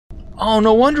Oh,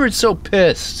 no wonder it's so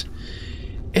pissed.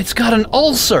 It's got an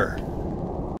ulcer.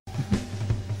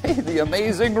 Hey, the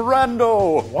amazing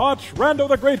Rando! Watch Rando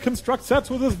the Great construct sets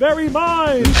with his very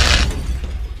mind!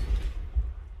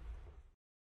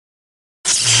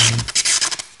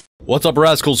 What's up,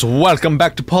 rascals? Welcome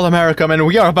back to Polymerikum, and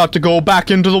we are about to go back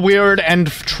into the weird and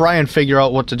try and figure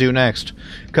out what to do next.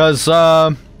 Because,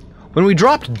 when we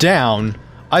dropped down,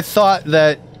 I thought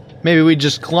that maybe we'd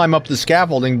just climb up the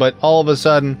scaffolding, but all of a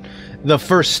sudden, the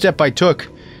first step I took,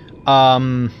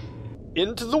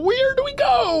 into the weird we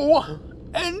go!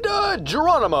 And,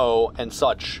 Geronimo and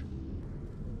such.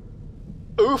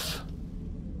 Oof.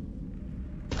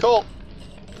 Cool.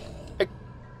 Hey,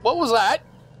 what was that?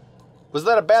 Was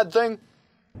that a bad thing?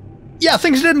 Yeah,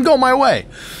 things didn't go my way.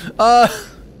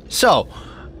 So,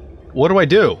 what do I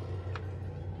do?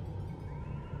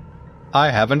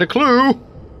 I haven't a clue.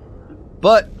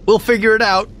 But, we'll figure it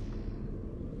out.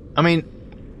 I mean,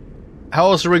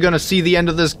 how else are we gonna see the end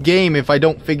of this game if I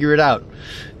don't figure it out?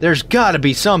 There's gotta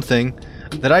be something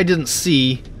that I didn't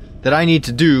see that I need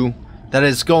to do that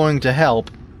is going to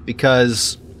help,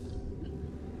 because...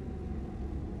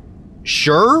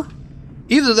 Sure?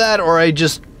 Either that or I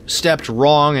just stepped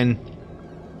wrong and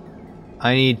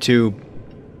I need to...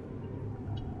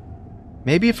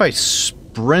 Maybe if I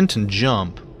sprint and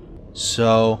jump.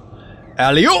 So...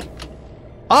 Alley-oop!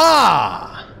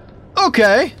 Ah!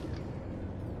 Okay.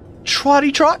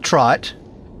 Trotty trot trot.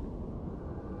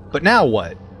 But now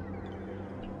what?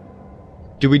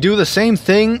 Do we do the same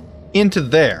thing into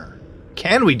there?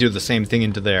 Can we do the same thing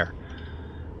into there?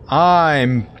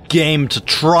 I'm game to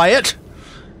try it.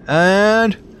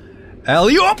 And...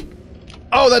 alley-oop!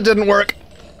 Oh, that didn't work.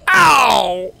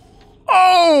 Ow!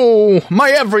 Oh! My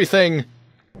everything!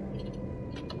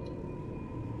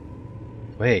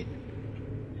 Wait.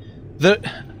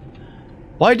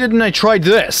 Why didn't I try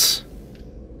this?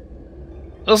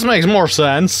 This makes more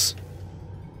sense.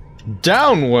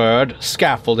 Downward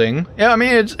scaffolding. Yeah, I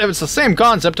mean, it's the same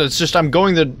concept, it's just I'm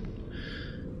going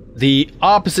the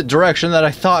opposite direction that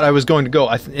I thought I was going to go.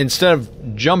 Instead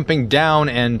of jumping down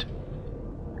and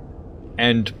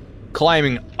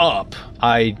climbing up,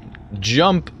 I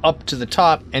jump up to the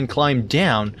top and climb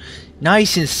down.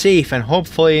 Nice and safe, and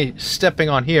hopefully stepping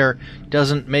on here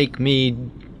doesn't make me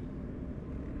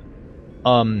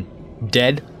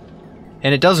dead.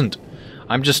 And it doesn't.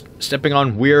 I'm just stepping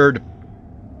on weird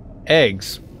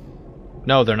eggs.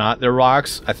 No, they're not. They're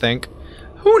rocks, I think.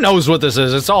 Who knows what this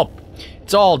is? It's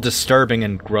all disturbing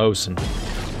and gross and...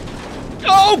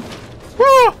 Oh!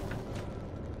 Ah!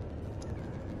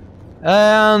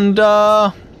 And,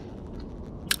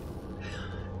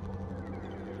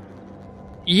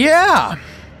 yeah!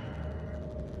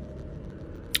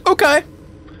 Okay.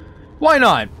 Why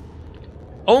not?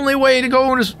 Only way to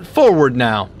go is forward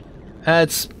now.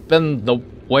 That's been the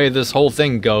way this whole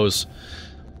thing goes.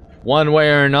 One way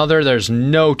or another, there's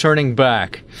no turning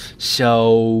back.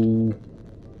 So...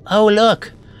 Oh,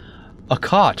 look! A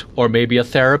cot, or maybe a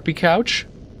therapy couch?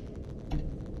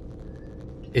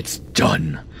 It's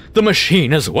done! The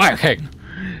machine is working!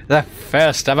 The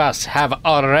first of us have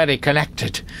already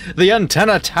connected. The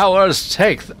antenna towers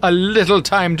take a little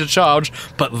time to charge,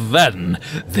 but then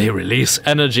they release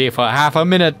energy for half a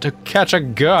minute to catch a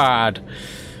guard.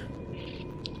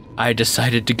 I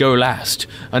decided to go last.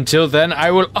 Until then, I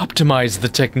will optimize the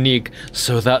technique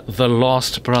so that the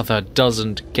lost brother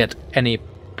doesn't get any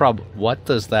What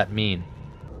does that mean?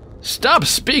 Stop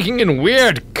speaking in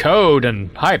weird code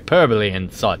and hyperbole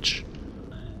and such.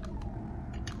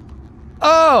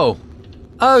 Oh!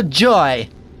 Oh joy!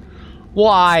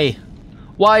 Why?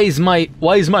 Why is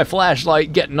my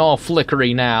flashlight getting all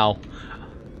flickery now?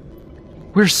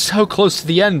 We're so close to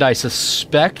the end, I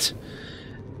suspect.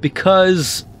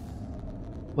 Because...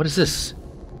 What is this?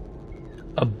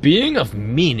 A being of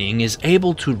meaning is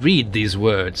able to read these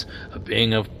words. A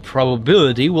being of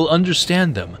probability will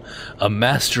understand them. A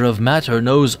master of matter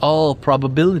knows all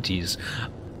probabilities.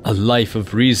 A life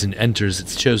of reason enters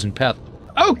its chosen path.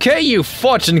 Okay, you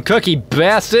fortune cookie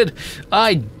bastard!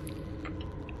 I'm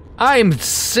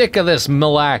sick of this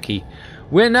malarkey.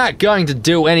 We're not going to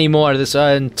do any more of this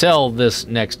until this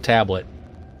next tablet.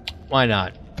 Why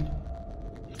not?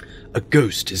 A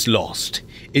ghost is lost.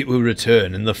 It will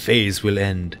return and the phase will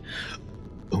end.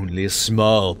 Only a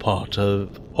small part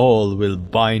of all will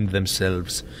bind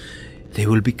themselves. They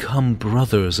will become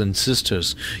brothers and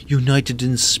sisters, united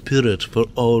in spirit for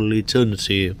all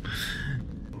eternity.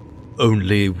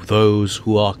 Only those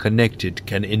who are connected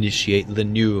can initiate the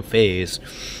new phase.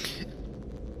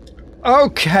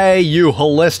 Okay, you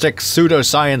holistic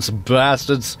pseudoscience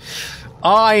bastards.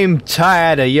 I'm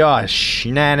tired of your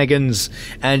shenanigans,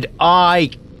 and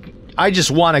I I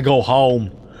just want to go home.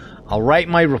 I'll write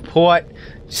my report,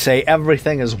 say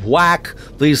everything is whack,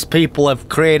 these people have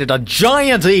created a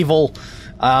giant evil,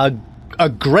 a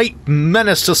great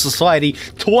menace to society,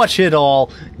 torch it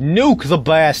all, nuke the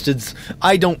bastards.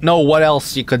 I don't know what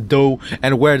else you could do,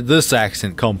 and where did this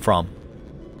accent come from?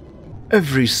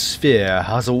 Every sphere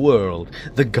has a world.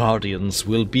 The Guardians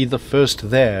will be the first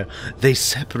there. They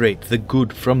separate the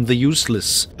good from the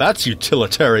useless. That's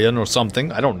utilitarian or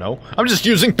something, I don't know. I'm just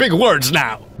using big words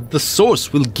now! The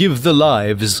Source will give the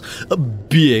lives. A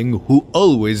being who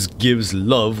always gives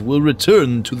love will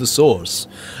return to the Source.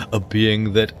 A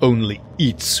being that only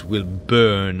eats will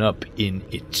burn up in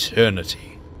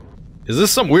eternity. Is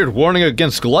this some weird warning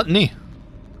against gluttony?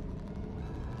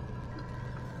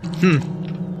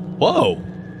 Whoa.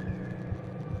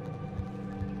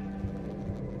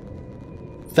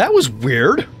 That was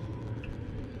weird.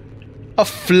 A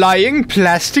flying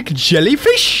plastic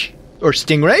jellyfish? Or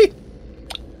stingray?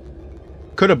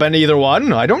 Could have been either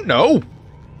one, I don't know.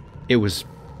 It was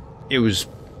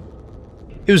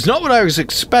not what I was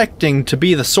expecting to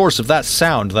be the source of that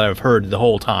sound that I've heard the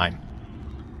whole time.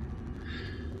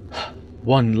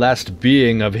 One last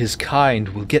being of his kind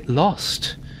will get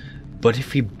lost. But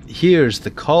if he hears the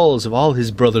calls of all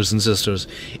his brothers and sisters,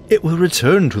 it will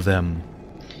return to them.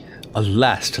 A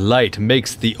last light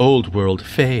makes the old world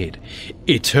fade.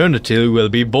 Eternity will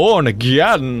be born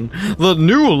again. The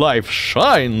new life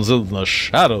shines in the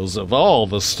shadows of all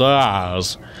the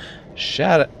stars.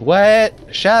 What?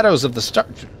 Shadows of the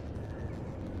stars?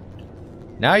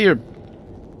 Now you're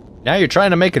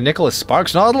trying to make a Nicholas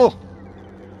Sparks novel?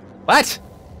 What?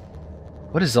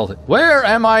 What is all that? Where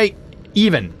am I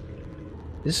even?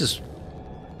 This is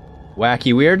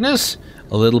wacky weirdness,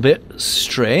 a little bit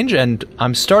strange, and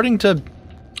I'm starting to,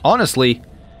 honestly,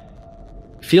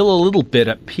 feel a little bit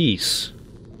at peace.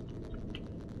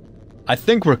 I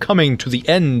think we're coming to the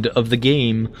end of the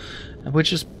game,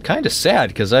 which is kind of sad,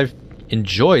 because I've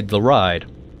enjoyed the ride.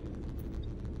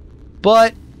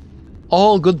 But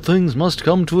all good things must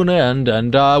come to an end,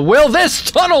 and will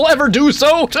this tunnel ever do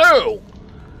so, too?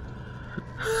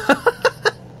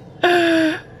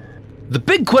 The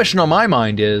big question on my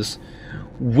mind is,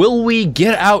 will we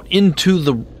get out into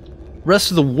the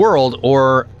rest of the world,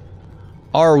 or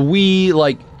are we,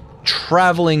 like,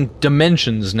 traveling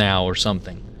dimensions now or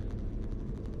something?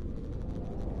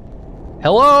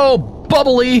 Hello,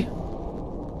 Bubbly!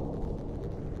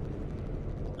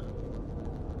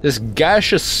 This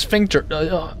gaseous sphincter...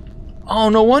 oh,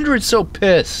 no wonder it's so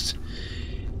pissed.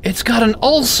 It's got an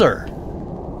ulcer!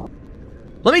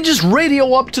 Let me just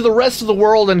radio up to the rest of the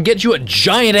world and get you a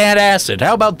giant antacid.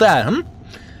 How about that,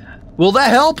 Will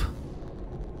that help?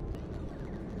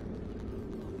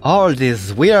 All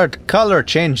these weird color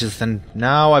changes, and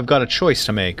now I've got a choice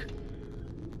to make.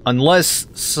 Unless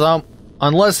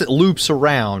it loops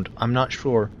around, I'm not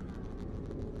sure.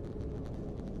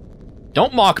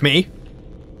 Don't mock me.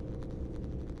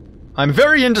 I'm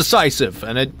very indecisive,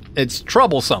 and it's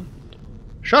troublesome.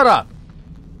 Shut up.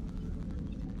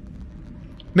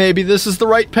 Maybe this is the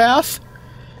right path?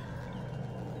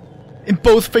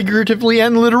 Both figuratively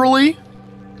and literally?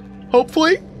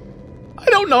 Hopefully? I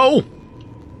don't know.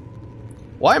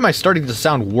 Why am I starting to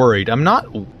sound worried? I'm not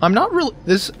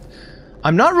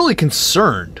really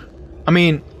concerned. I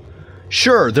mean,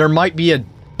 sure, there might be a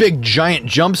big giant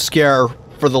jump scare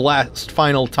for the last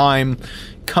final time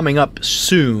coming up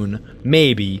soon,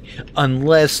 maybe,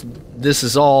 unless this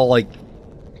is all like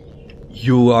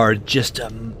you are just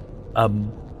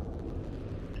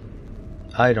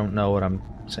I don't know what I'm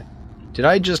saying. Did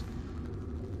I just...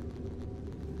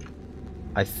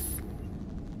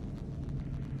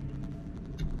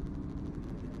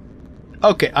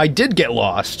 Okay, I did get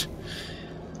lost.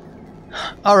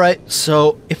 Alright,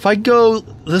 so if I go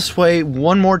this way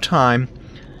one more time,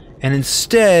 and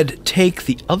instead take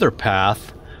the other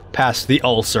path, past the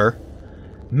ulcer,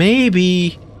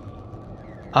 maybe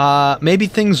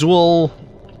things will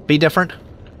be different,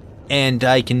 and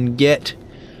I can get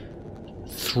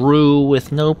through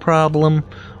with no problem.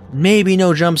 Maybe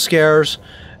no jump scares,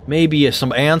 maybe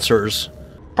some answers.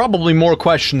 Probably more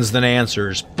questions than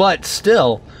answers, but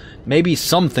still, maybe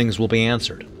some things will be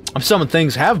answered. Some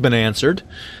things have been answered.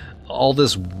 All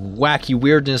this wacky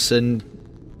weirdness and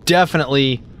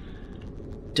definitely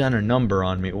done a number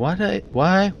on me. What? I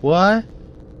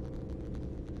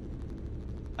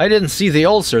didn't see the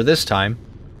ulcer this time.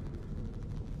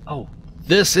 Oh,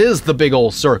 this is the big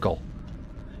old circle.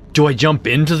 Do I jump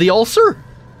into the ulcer?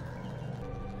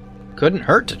 Couldn't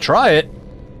hurt to try it.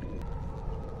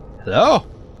 Hello?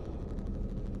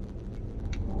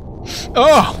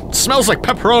 Oh, it smells like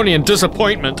pepperoni and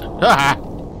disappointment. Haha.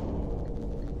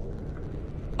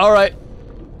 Alright.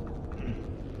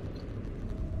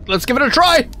 Let's give it a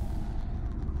try!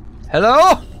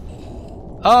 Hello?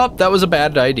 Oh, that was a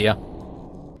bad idea.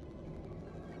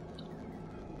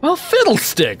 Well,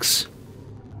 fiddlesticks!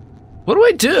 What do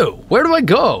I do? Where do I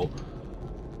go?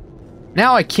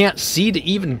 Now I can't see to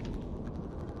even...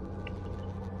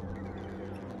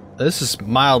 This is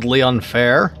mildly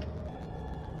unfair.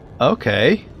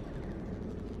 Okay.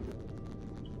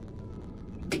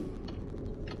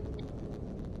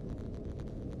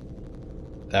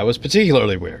 That was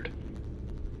particularly weird.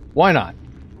 Why not?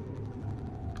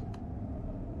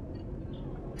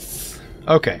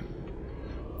 Okay.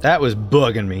 That was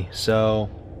bugging me, so...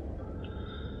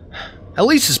 At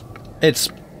least it's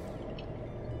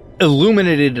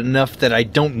illuminated enough that I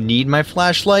don't need my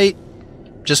flashlight.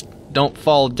 Just don't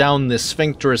fall down this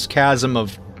sphincterous chasm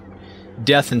of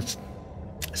death and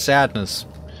sadness.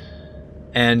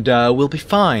 And we'll be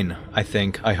fine, I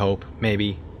think, I hope,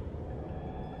 maybe.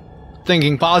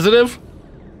 Thinking positive?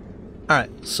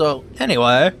 Alright, so,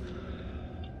 anyway...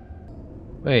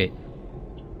 Wait.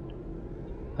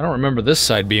 I don't remember this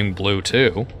side being blue,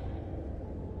 too.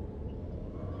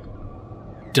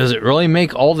 Does it really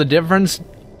make all the difference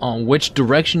on which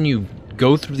direction you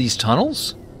go through these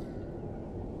tunnels?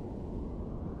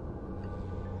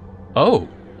 Oh.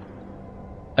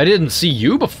 I didn't see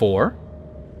you before.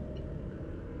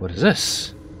 What is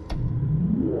this?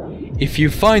 If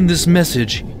you find this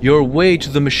message, your way to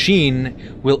the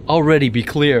machine will already be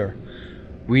clear.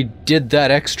 We did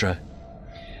that extra.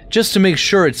 Just to make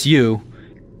sure it's you,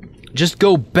 just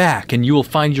go back and you will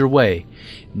find your way.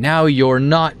 Now you're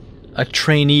not a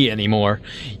trainee anymore.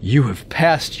 You have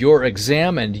passed your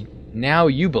exam and now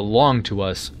you belong to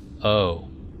us. Oh.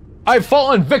 I've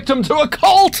fallen victim to a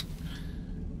cult!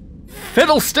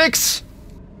 Fiddlesticks!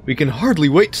 We can hardly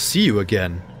wait to see you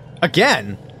again.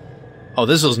 Again? Oh,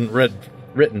 this wasn't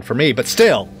written for me, but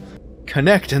still.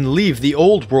 Connect and leave the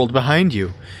old world behind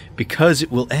you, because it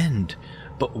will end.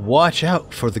 But watch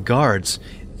out for the guards.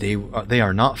 They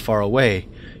are not far away.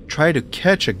 Try to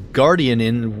catch a guardian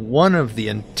in one of the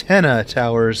antenna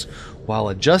towers while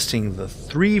adjusting the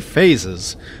 3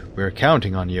 phases. We're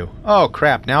counting on you. Oh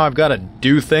crap, now I've got to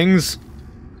do things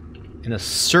in a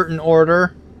certain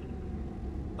order.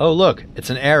 Oh look, it's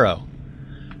an arrow.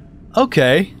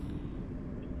 Okay.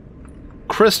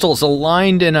 Crystals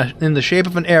aligned in the shape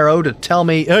of an arrow to tell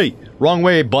me, hey, wrong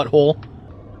way, butthole.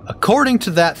 According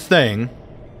to that thing,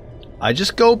 I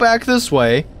just go back this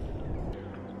way,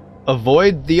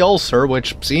 avoid the ulcer,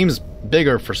 which seems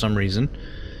bigger for some reason,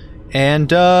 and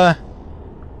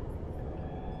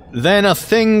then a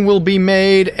thing will be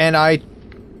made, and I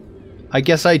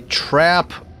guess I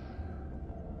trap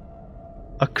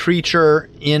a creature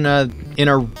in a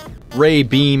ray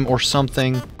beam or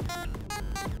something.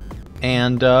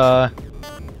 And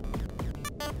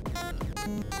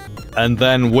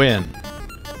then win.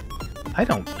 I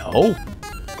don't know.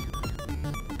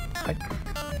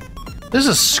 This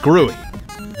is screwy.